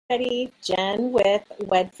everybody. Jen with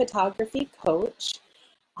Wed Photography Coach.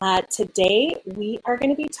 Today we are going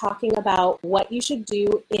to be talking about what you should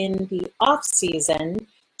do in the off season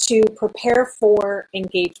to prepare for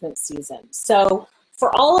engagement season. So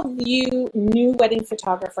for all of you new wedding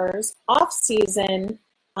photographers, off season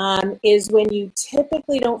is when you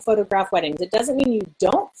typically don't photograph weddings. It doesn't mean you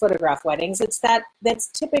don't photograph weddings. It's that's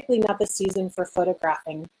typically not the season for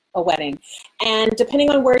photographing a wedding. And depending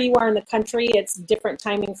on where you are in the country, it's different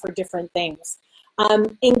timing for different things.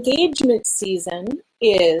 Engagement season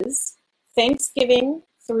is Thanksgiving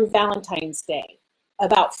through Valentine's Day.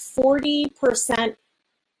 About 40%,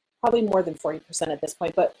 probably more than 40% at this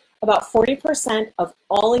point, but about 40% of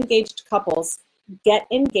all engaged couples get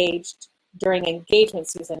engaged during engagement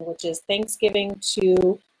season, which is Thanksgiving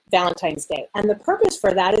to Valentine's Day. And the purpose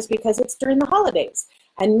for that is because it's during the holidays.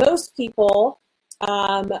 And most people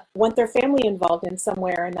want their family involved in some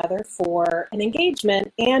way or another for an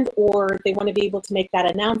engagement, and or they want to be able to make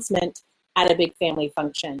that announcement at a big family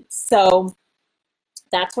function. So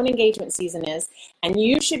that's when engagement season is, and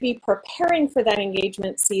you should be preparing for that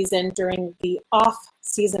engagement season during the off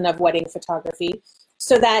season of wedding photography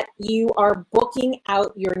so that you are booking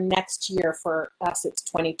out your next year. For us, it's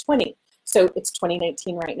 2020. So it's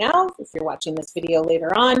 2019 right now, if you're watching this video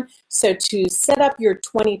later on. So to set up your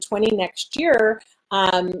 2020 next year,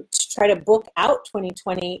 to try to book out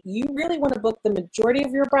 2020, you really want to book the majority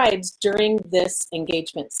of your brides during this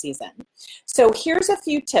engagement season. So here's a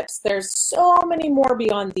few tips. There's so many more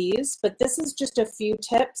beyond these, but this is just a few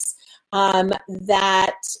tips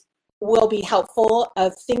that will be helpful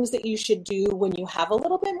of things that you should do when you have a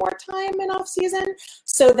little bit more time in off season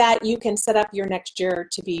so that you can set up your next year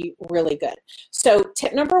to be really good. So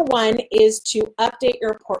tip number one is to update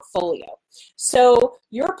your portfolio. So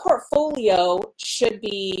your portfolio should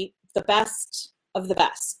be the best of the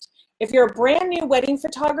best. If you're a brand new wedding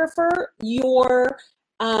photographer, you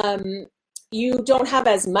don't have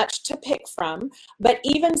as much to pick from, but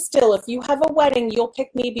even still, if you have a wedding, you'll pick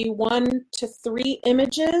maybe 1 to 3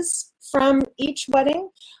 images from each wedding.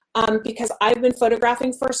 Because I've been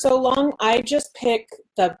photographing for so long, I just pick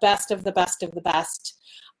the best of the best of the best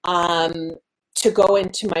to go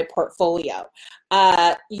into my portfolio.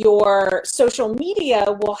 Your social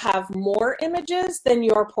media will have more images than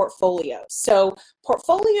your portfolio. So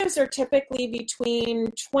portfolios are typically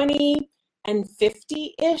between 20 and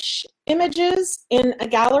 50-ish images in a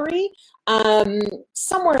gallery,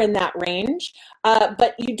 somewhere in that range.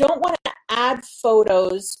 But you don't want to add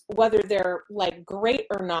photos, whether they're like great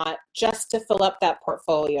or not, just to fill up that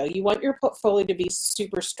portfolio. You want your portfolio to be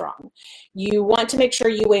super strong. You want to make sure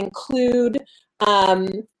you include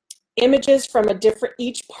images from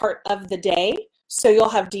each part of the day. So you'll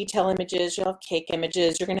have detail images, you'll have cake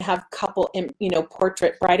images, you're going to have couple,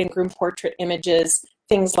 portrait, bride and groom portrait images,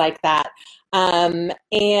 things like that.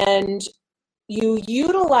 And you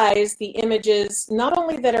utilize the images not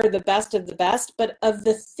only that are the best of the best, but of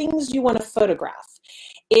the things you want to photograph.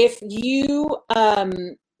 If you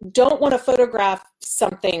don't want to photograph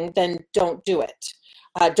something, then don't do it.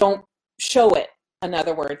 Don't show it, in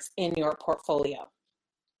other words, in your portfolio.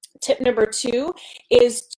 Tip number 2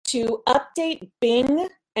 is to update Bing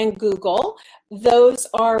and Google. Those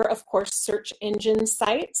are, of course, search engine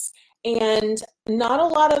sites. And not a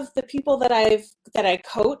lot of the people that I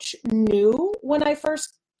coach knew when I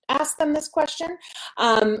first asked them this question,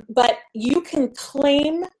 but you can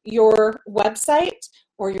claim your website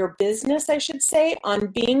or your business, I should say, on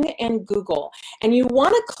Bing and Google. And you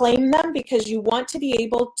want to claim them because you want to be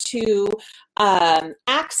able to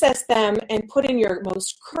access them and put in your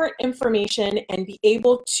most current information and be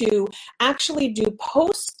able to actually do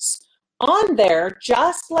posts on there,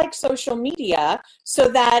 just like social media, so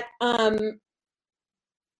that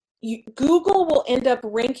Google will end up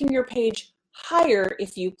ranking your page higher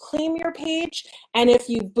if you claim your page and if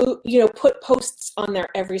you put posts on there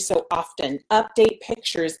every so often, update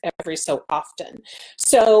pictures every so often.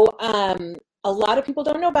 So a lot of people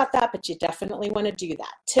don't know about that, but you definitely want to do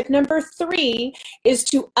that. Tip number 3 is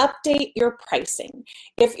to update your pricing.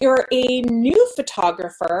 If you're a new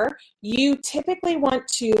photographer, you typically want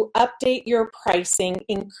to update your pricing,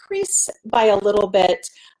 increase by a little bit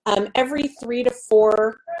every 3 to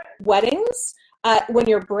 4 weddings when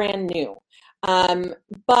you're brand new.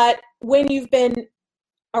 But when you've been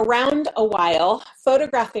around a while,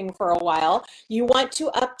 photographing for a while, you want to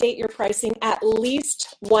update your pricing at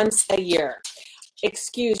least once a year.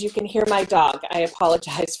 Excuse, you can hear my dog. I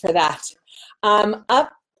apologize for that.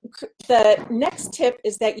 The next tip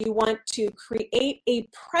is that you want to create a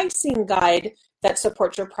pricing guide that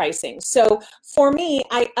supports your pricing. So for me,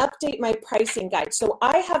 I update my pricing guide. So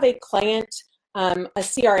I have a client a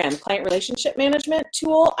CRM, client relationship management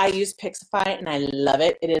tool. I use Pixify and I love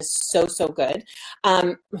it. It is so, so good.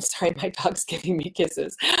 I'm sorry, my dog's giving me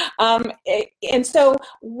kisses. And so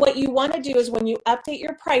what you want to do is when you update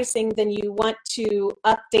your pricing, then you want to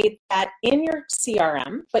update that in your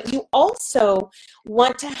CRM, but you also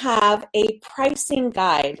want to have a pricing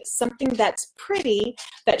guide, something that's pretty,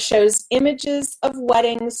 that shows images of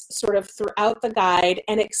weddings sort of throughout the guide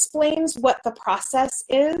and explains what the process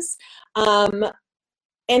is.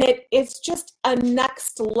 And it's just a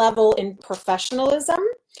next level in professionalism.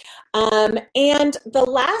 And the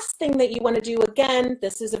last thing that you want to do, again,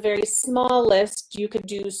 this is a very small list. You could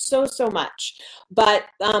do so much. But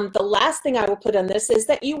the last thing I will put on this is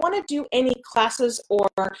that you want to do any classes or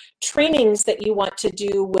trainings that you want to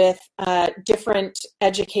do with different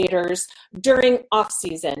educators during off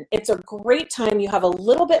season. It's a great time. You have a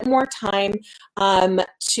little bit more time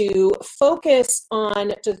to focus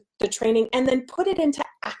on the training and then put it into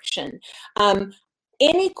action.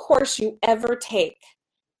 Any course you ever take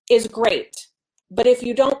is great, but if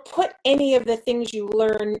you don't put any of the things you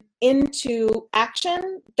learn into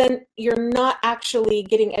action, then you're not actually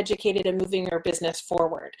getting educated and moving your business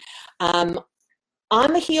forward.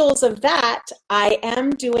 On the heels of that, I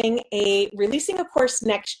am releasing a course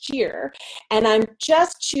next year, and I'm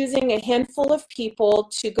just choosing a handful of people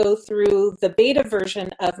to go through the beta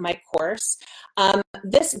version of my course.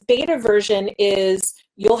 This beta version is,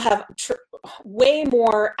 you'll have way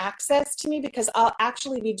more access to me because I'll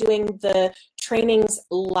actually be doing the trainings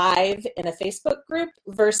live in a Facebook group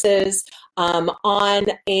versus on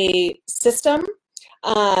a system,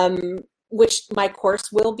 which my course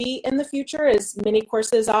will be in the future, as many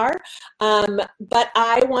courses are. But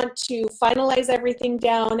I want to finalize everything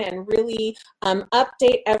down and really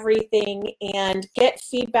update everything and get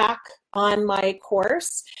feedback on my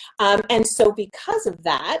course. And so because of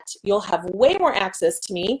that, you'll have way more access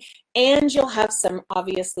to me, and you'll have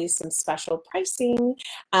obviously some special pricing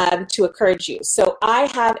to encourage you. So I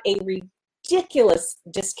have a ridiculous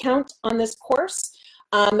discount on this course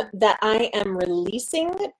that I am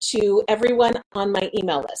releasing to everyone on my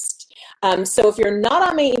email list. So if you're not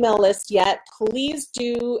on my email list yet, please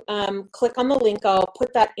do click on the link. I'll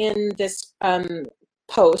put that in this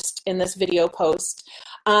post, in this video post,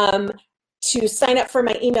 to sign up for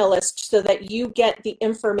my email list so that you get the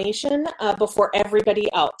information before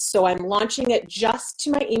everybody else. So I'm launching it just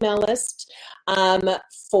to my email list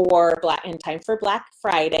in time for Black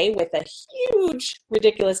Friday with a huge,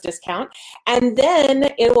 ridiculous discount. And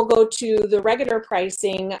then it will go to the regular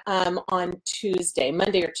pricing on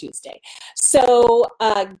Monday or Tuesday. So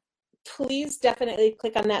please definitely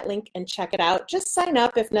click on that link and check it out. Just sign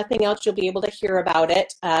up. If nothing else, you'll be able to hear about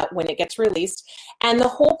it when it gets released. And the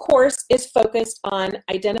whole course is focused on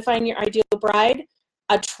identifying your ideal bride,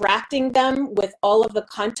 attracting them with all of the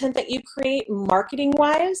content that you create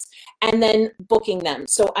marketing-wise, and then booking them.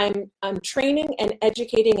 So I'm training and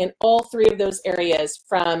educating in all three of those areas,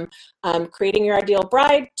 from creating your ideal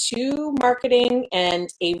bride to marketing, and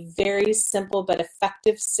a very simple but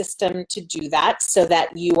effective system to do that so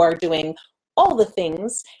that you are doing all the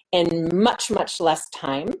things in much less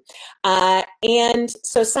time. And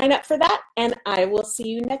so sign up for that, and I will see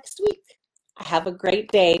you next week. Have a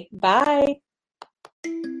great day. Bye.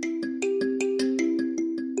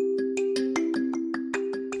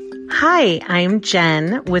 Hi, I'm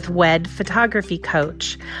Jen with Wed Photography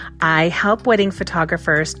Coach. I help wedding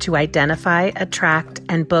photographers to identify, attract,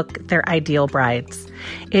 and book their ideal brides.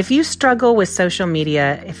 If you struggle with social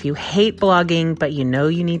media, if you hate blogging, but you know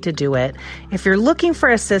you need to do it, if you're looking for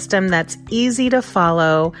a system that's easy to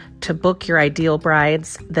follow to book your ideal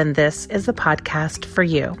brides, then this is a podcast for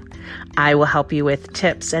you. I will help you with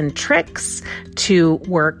tips and tricks to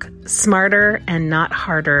work smarter and not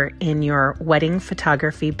harder in your wedding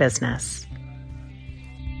photography business.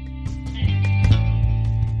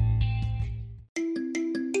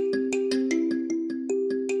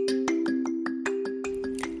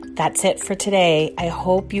 That's it for today. I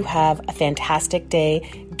hope you have a fantastic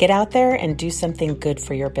day. Get out there and do something good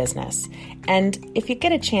for your business. And if you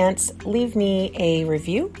get a chance, leave me a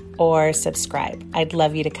review or subscribe. I'd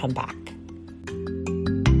love you to come back.